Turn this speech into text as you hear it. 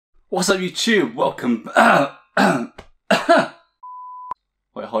What's up YouTube? Welcome.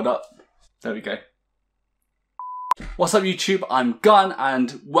 Wait, hold up. There we go. What's up YouTube? I'm Gun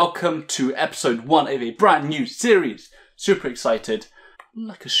and welcome to episode 1 of a brand new series. Super excited. I'm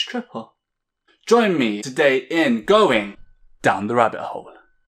like a stripper. Join me today in going down the rabbit hole.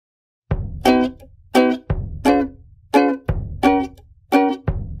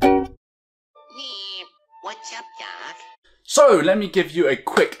 What's up, Doc? So let me give you a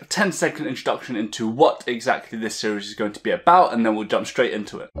quick 10-second introduction into what exactly this series is going to be about, and then we'll jump straight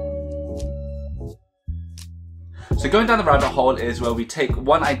into it. So going down the rabbit hole is where we take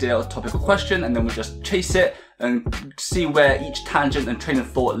one idea or topic or question and then we just chase it and see where each tangent and train of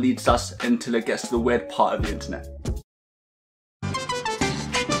thought leads us until it gets to the weird part of the internet.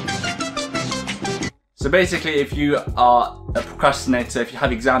 So basically, if you are a procrastinator, if you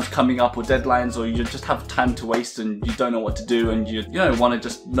have exams coming up or deadlines, or you just have time to waste and you don't know what to do and you want to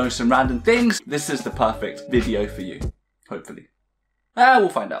just know some random things, this is the perfect video for you, hopefully. We'll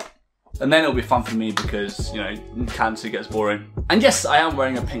find out. And then it'll be fun for me because, cancer gets boring. And yes, I am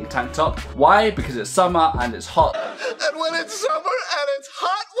wearing a pink tank top. Why? Because it's summer and it's hot. And when it's summer and it's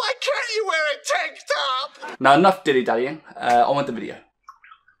hot, why can't you wear a tank top? Now enough dilly-dallying, on with the video.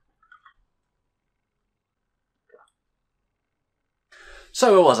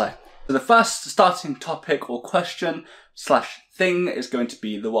 So where was I? So the first starting topic or question / thing is going to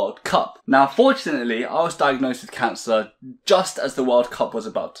be the World Cup. Now fortunately, I was diagnosed with cancer just as the World Cup was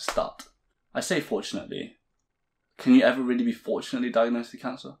about to start. I say fortunately. Can you ever really be fortunately diagnosed with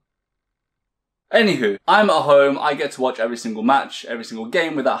cancer? Anywho, I'm at home, I get to watch every single match, every single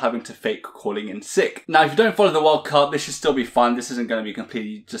game without having to fake calling in sick. Now if you don't follow the World Cup, this should still be fun. This isn't going to be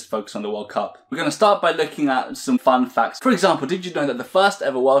completely just focused on the World Cup. We're going to start by looking at some fun facts. For example, did you know that the first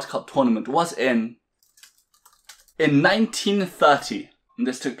ever World Cup tournament was in 1930? And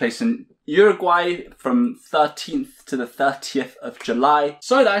this took place in Uruguay from 13th to the 30th of July.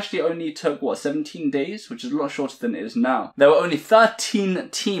 So it actually only took, 17 days? Which is a lot shorter than it is now. There were only 13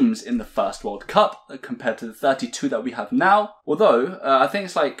 teams in the first World Cup compared to the 32 that we have now. Although, I think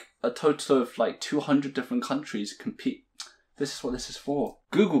it's like a total of like 200 different countries compete. This is what this is for.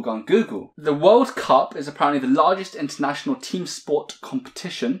 Google. The World Cup is apparently the largest international team sport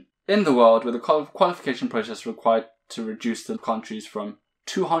competition in the world, with a qualification process required to reduce the countries from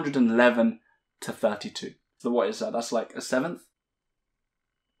 211 to 32. So what is that? That's like a seventh?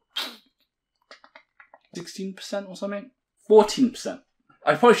 16% or something? 14%.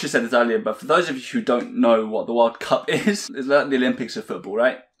 I probably should have said this earlier, but for those of you who don't know what the World Cup is, it's like the Olympics of football,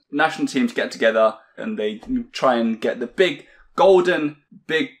 right? National teams get together and they try and get the big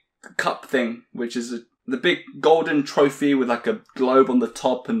cup thing, which is the big golden trophy with like a globe on the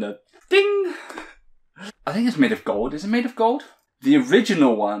top and the ding! I think it's made of gold. Is it made of gold? The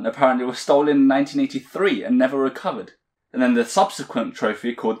original one apparently was stolen in 1983 and never recovered. And then the subsequent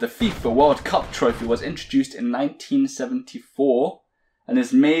trophy, called the FIFA World Cup Trophy, was introduced in 1974 and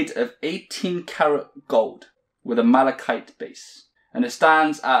is made of 18-karat gold with a malachite base. And it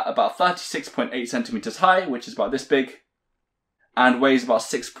stands at about 36.8 centimeters high, which is about this big, and weighs about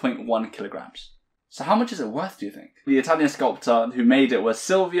 6.1 kilograms. So how much is it worth, do you think? The Italian sculptor who made it was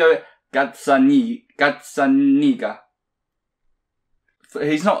Silvio Gazzaniga.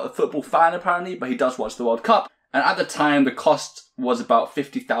 He's not a football fan apparently, but he does watch the World Cup. And at the time, the cost was about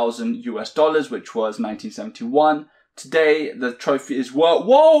 $50,000 US, which was 1971. Today, the trophy is worth...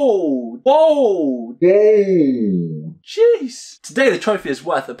 Whoa! Jeez! Today, the trophy is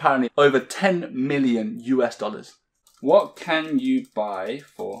worth apparently over $10 million US. What can you buy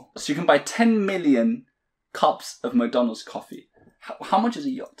for... So you can buy 10 million cups of McDonald's coffee. How much is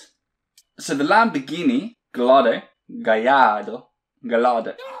a yacht? So the Lamborghini Gallardo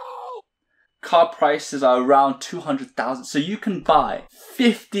car prices are around 200,000. So you can buy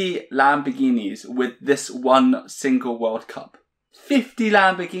 50 Lamborghinis with this one single World Cup. 50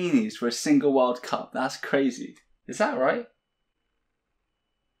 Lamborghinis for a single World Cup. That's crazy. Is that right?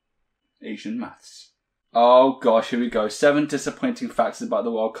 Asian maths. Oh gosh, here we go. 7 disappointing facts about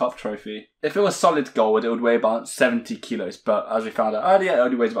the World Cup trophy. If it was solid gold, it would weigh about 70 kilos. But as we found out earlier, it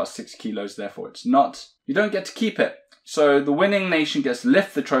only weighs about 6 kilos. Therefore, it's not. You don't get to keep it. So the winning nation gets to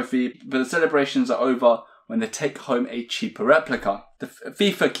lift the trophy, but the celebrations are over when they take home a cheaper replica. The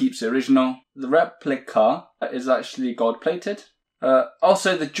FIFA keeps the original. The replica is actually gold-plated.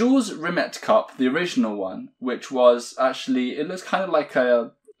 Also, the Jules Rimet Cup, the original one, which was actually, it looks kind of like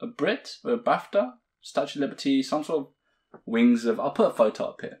a Brit, or a BAFTA, Statue of Liberty, some sort of wings of... I'll put a photo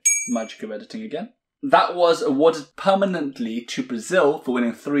up here. Magic of editing again. That was awarded permanently to Brazil for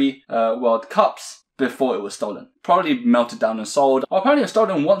winning 3 World Cups. before it was stolen. Probably melted down and sold. Or apparently it was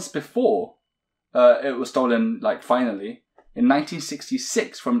stolen once before it was stolen, like, finally, in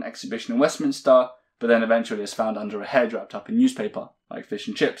 1966 from an exhibition in Westminster, but then eventually it's found under a hedge wrapped up in newspaper, like fish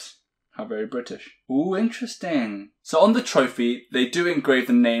and chips. How very British. Ooh, interesting. So on the trophy, they do engrave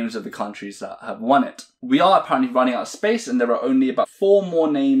the names of the countries that have won it. We are apparently running out of space, and there are only about 4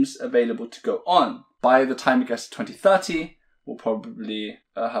 more names available to go on. By the time it gets to 2030, we'll probably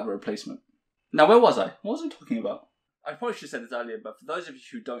have a replacement. Now, where was I? What was I talking about? I probably should have said this earlier, but for those of you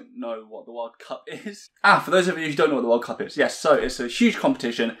who don't know what the World Cup is... for those of you who don't know what the World Cup is. Yes, so it's a huge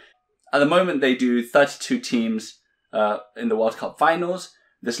competition. At the moment, they do 32 teams in the World Cup finals.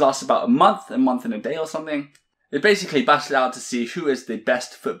 This lasts about a month and a day or something. They basically battle it out to see who is the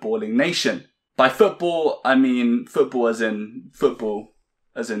best footballing nation. By football, I mean football as in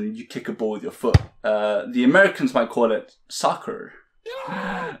you kick a ball with your foot. The Americans might call it soccer.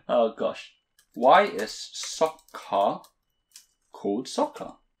 Oh gosh. Why is soccer called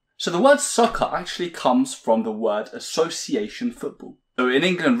soccer? So the word soccer actually comes from the word association football. So in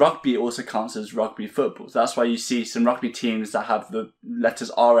England, rugby also counts as rugby football. So that's why you see some rugby teams that have the letters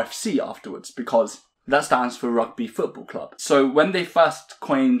RFC afterwards, because that stands for Rugby Football Club. So when they first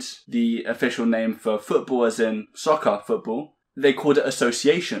coined the official name for football as in soccer football, they called it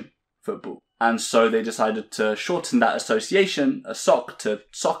association football. And so they decided to shorten that association, a sock, to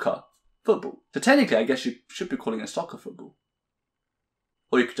soccer football. So technically, I guess you should be calling it soccer football.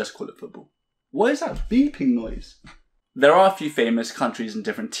 Or you could just call it football. What is that beeping noise? There are a few famous countries and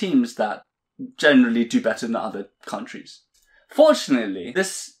different teams that generally do better than other countries. Fortunately,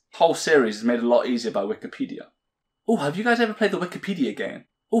 this whole series is made a lot easier by Wikipedia. Oh, have you guys ever played the Wikipedia game?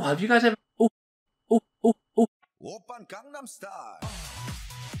 Oh, have you guys ever... Oppan Gangnam Style.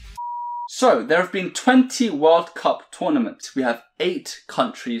 So, there have been 20 World Cup tournaments. We have 8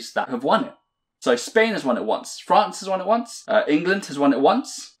 countries that have won it. So, Spain has won it once. France has won it once. England has won it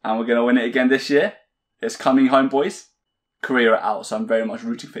once. And we're going to win it again this year. It's coming home, boys. Korea are out, so I'm very much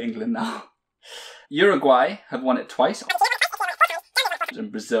rooting for England now. Uruguay have won it twice.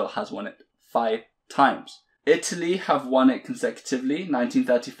 And Brazil has won it 5 times. Italy have won it consecutively,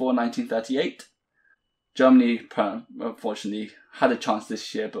 1934, 1938. Germany, unfortunately, had a chance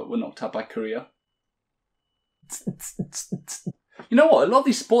this year, but were knocked out by Korea. You know what? A lot of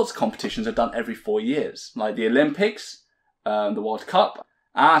these sports competitions are done every 4 years. Like the Olympics, the World Cup.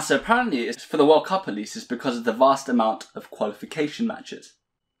 So apparently, it's for the World Cup at least, it's because of the vast amount of qualification matches.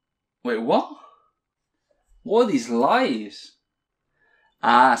 Wait, what? What are these lies?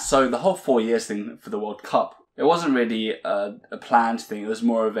 So the whole 4 years thing for the World Cup, it wasn't really a planned thing. It was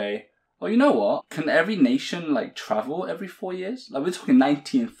more of a, oh, you know what? Can every nation, like, travel every 4 years? Like, we're talking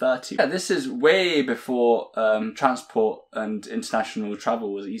 1930. Yeah, this is way before transport and international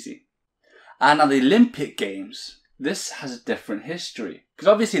travel was easy. And now the Olympic Games, this has a different history. Because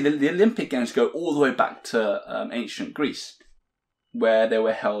obviously the Olympic Games go all the way back to ancient Greece, where they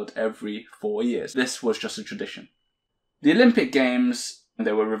were held every 4 years. This was just a tradition. The Olympic Games,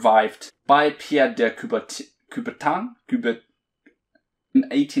 they were revived by Pierre de Coubertin in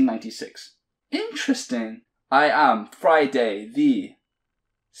 1896. Interesting. I am Friday the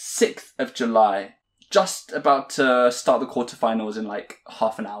 6th of July, just about to start the quarterfinals in like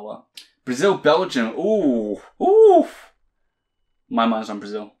half an hour. Brazil, Belgium. Ooh. My money's on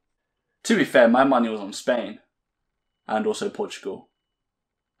Brazil. To be fair, my money was on Spain. And also Portugal.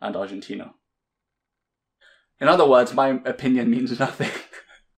 And Argentina. In other words, my opinion means nothing.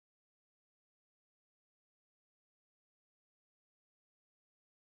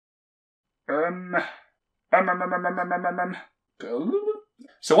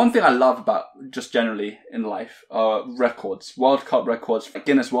 So one thing I love about just generally in life are records. World Cup records,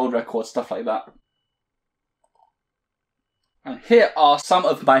 Guinness World Records, stuff like that. And here are some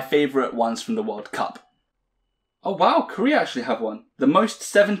of my favourite ones from the World Cup. Oh wow, Korea actually have one. The most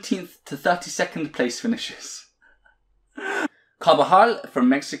 17th to 32nd place finishes. Carvajal from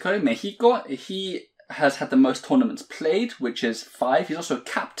Mexico, he has had the most tournaments played, which is 5. He's also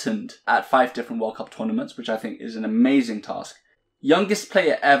captained at 5 different World Cup tournaments, which I think is an amazing task. Youngest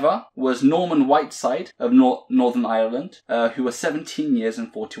player ever was Norman Whiteside of Northern Ireland, who was 17 years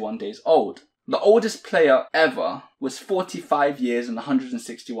and 41 days old. The oldest player ever was 45 years and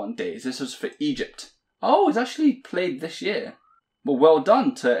 161 days. This was for Egypt. Oh, he's actually played this year. Well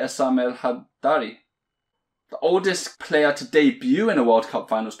done to Essam El Haddari. The oldest player to debut in a World Cup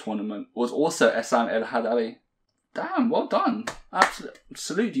Finals tournament was also Essam El Haddari. Damn, well done. Absolutely.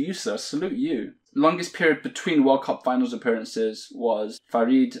 Salute you, sir. Salute you. Longest period between World Cup Finals appearances was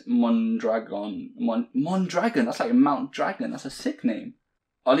Farid Mondragon. Mondragon? That's like a Mount Dragon. That's a sick name.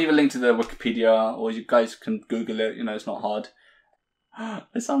 I'll leave a link to the Wikipedia, or you guys can Google it. You know, it's not hard.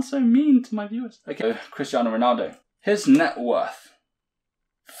 It sounds so mean to my viewers. Okay, Cristiano Ronaldo. His net worth,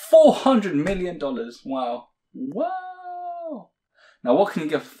 $400 million. Wow. Wow. Now, what can you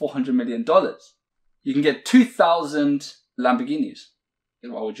get for $400 million? You can get 2,000 Lamborghinis.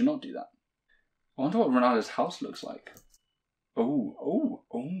 Why would you not do that? I wonder what Ronaldo's house looks like. Oh.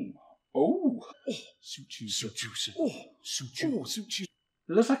 Suit you.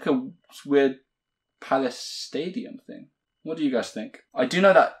 It looks like a weird palace stadium thing. What do you guys think? I do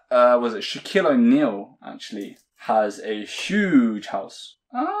know that, Shaquille O'Neal actually has a huge house.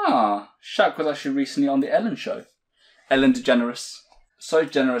 Shaq was actually recently on the Ellen show. Ellen DeGeneres. So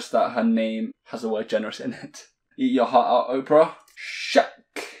generous that her name has the word generous in it. Eat your heart out, Oprah. Shaq.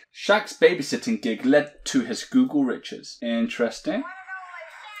 Shaq's babysitting gig led to his Google riches. Interesting.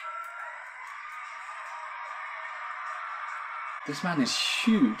 This man is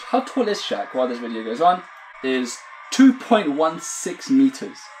huge. How tall is Shaq while this video goes on? Is 2.16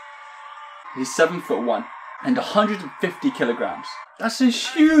 meters. He's 7'1" and 150 kilograms. That's a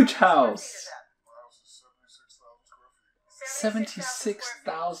huge house.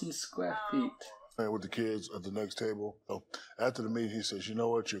 76,000 square feet. With the kids at the next table. So after the meeting, he says, you know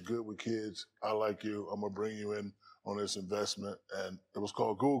what? You're good with kids. I like you. I'm going to bring you in on this investment. And it was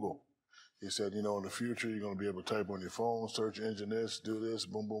called Google. He said, you know, in the future, you're going to be able to type on your phone, search engine this, do this,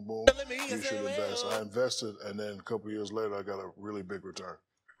 boom, boom, boom. You should invest. I invested, and then a couple of years later, I got a really big return.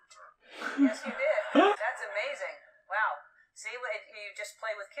 Yes, you did. That's amazing. Wow. See, you just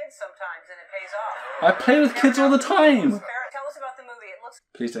play with kids sometimes, and it pays off. I play with kids all the time. Tell us about the movie. It looks...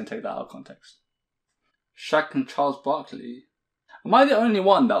 Please don't take that out of context. Shaq and Charles Barkley. Am I the only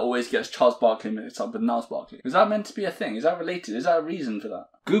one that always gets Charles Barkley mixed up with Niles Barkley? Is that meant to be a thing? Is that related? Is that a reason for that?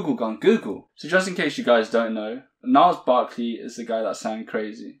 Google gone Google. So just in case you guys don't know, Niles Barkley is the guy that sang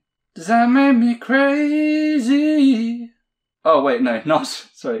Crazy. Does that make me crazy? Oh wait, no, not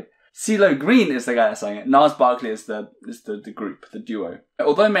sorry. CeeLo Green is the guy that sang it. Niles Barkley is the group, the duo.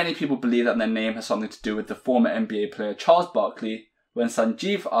 Although many people believe that their name has something to do with the former NBA player Charles Barkley, when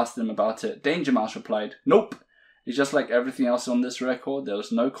Sanjeev asked them about it, Danger Mouse replied, "Nope. It's just like everything else on this record. There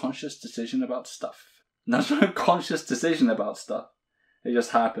was no conscious decision about stuff." There's no conscious decision about stuff. It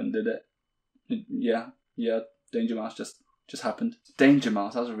just happened, did it? Yeah. Danger Mouse just happened. Danger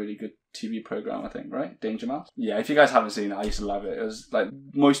Mouse. That was a really good TV program, I think, right? Danger Mouse. Yeah. If you guys haven't seen it, I used to love it. It was like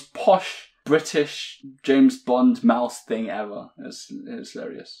most posh British James Bond mouse thing ever. It was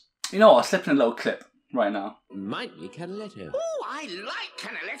hilarious. You know what? I'll slip in a little clip right now. Might be Canaletto. Oh, I like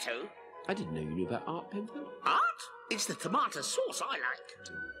Canaletto. I didn't know you knew about art, Penfold. Art? It's the tomato sauce I like.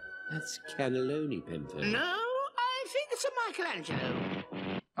 That's cannelloni, Penfold. No, I think it's a Michelangelo.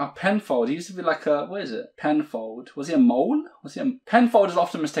 Penfold. He used to be like a, what is it? Penfold. Was he a mole? Penfold is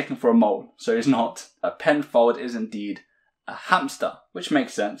often mistaken for a mole, so he's not. A Penfold is indeed a hamster, which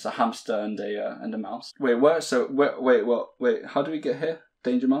makes sense. A hamster and a mouse. Wait, wait, how do we get here?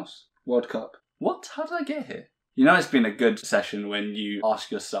 Danger Mouse? World Cup. What? How did I get here? You know it's been a good session when you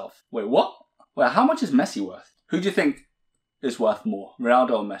ask yourself, wait, what? Wait, how much is Messi worth? Who do you think is worth more,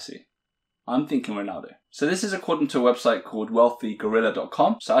 Ronaldo or Messi? I'm thinking Ronaldo. So this is according to a website called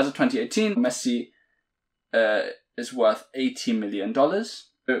wealthygorilla.com. So as of 2018, Messi is worth $80 million.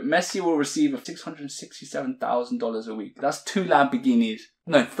 But Messi will receive $667,000 a week. That's 3 Lamborghinis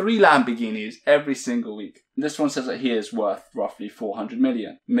every single week. This one says that he is worth roughly $400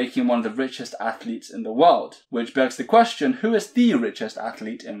 million, making him one of the richest athletes in the world. Which begs the question, who is the richest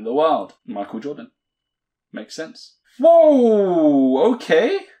athlete in the world? Michael Jordan. Makes sense. Whoa,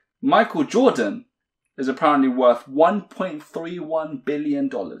 okay. Michael Jordan is apparently worth $1.31 billion.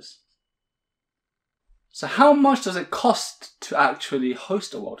 So how much does it cost to actually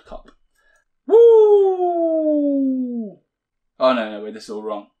host a World Cup? Woo! Oh no, wait, this is all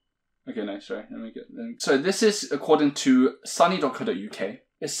wrong. Okay, no, sorry. So this is according to sunny.co.uk.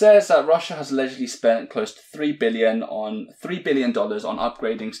 It says that Russia has allegedly spent close to $3 billion on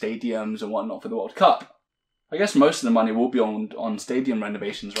upgrading stadiums and whatnot for the World Cup. I guess most of the money will be on stadium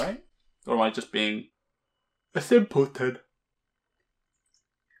renovations, right? Or am I just being a simpleton?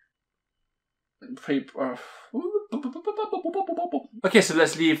 Okay, so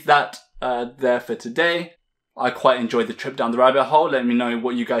let's leave that there for today. I quite enjoyed the trip down the rabbit hole. Let me know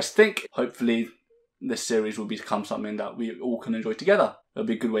what you guys think. Hopefully this series will become something that we all can enjoy together. It'll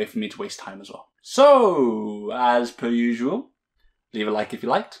be a good way for me to waste time as well. So, as per usual, leave a like if you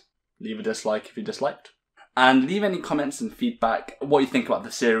liked, leave a dislike if you disliked, and leave any comments and feedback, what you think about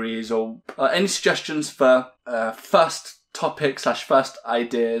the series, or any suggestions for first topic / first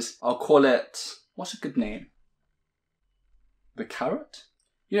ideas. I'll call it, what's a good name? The Carrot?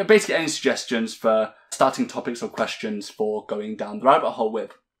 You know, basically any suggestions for starting topics or questions for going down the rabbit hole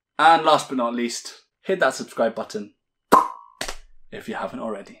with. And last but not least, hit that subscribe button if you haven't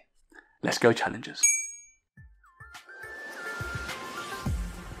already. Let's go, challengers.